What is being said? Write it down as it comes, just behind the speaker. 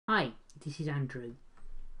Hi, this is Andrew.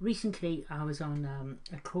 Recently I was on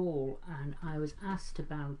a call and I was asked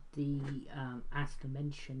about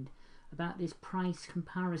mentioned about this price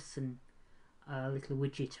comparison little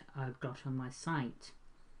widget I've got on my site.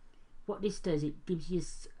 What this does, it gives you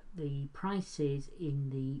the prices in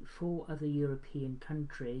the 4 other European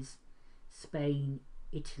countries: Spain,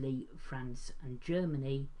 Italy, France and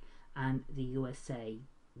Germany, and the USA,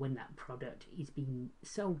 when that product is being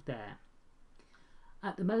sold there.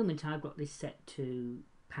 At the moment I've got this set to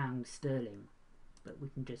pound sterling, but we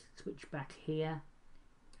can just switch back here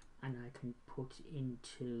and I can put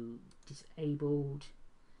into disabled,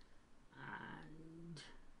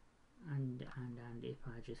 and if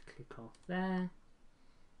I just click off there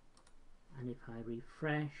and if I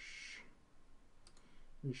refresh,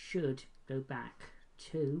 we should go back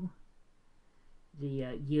to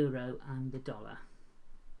the euro and the dollar.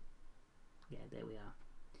 Yeah, there we are.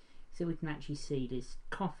 So we can actually see this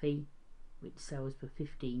coffee, which sells for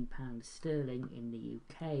 £15 sterling in the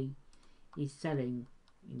UK, is selling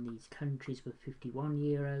in these countries for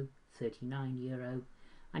 €51, €39,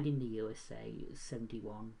 and in the USA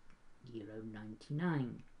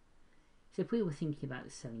 €71.99. So if we were thinking about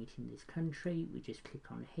selling it in this country, we just click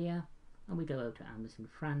on here and we go over to Amazon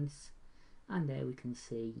France, and there we can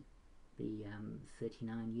see the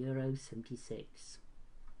 €39.76.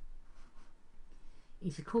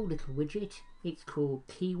 It's a cool little widget. It's called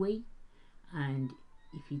Kiwi, and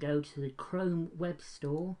if you go to the Chrome web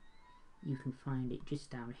store you can find it just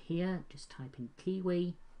down here. Just type in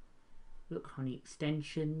Kiwi, look on the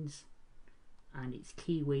extensions, and it's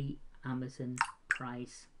Kiwi Amazon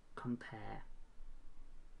price compare.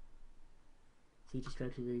 So you just go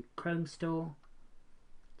to the Chrome store,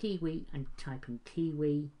 Kiwi, and type in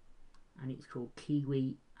Kiwi, and it's called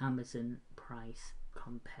Kiwi Amazon price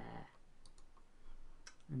compare.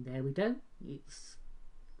 And there we go. It's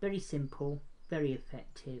very simple, very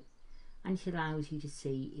effective, and it allows you to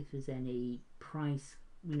see if there's any price,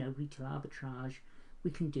 retail arbitrage we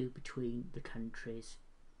can do between the countries.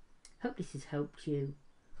 Hope this has helped you.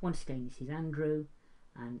 Once again, this is Andrew,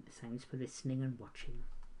 and thanks for listening and watching.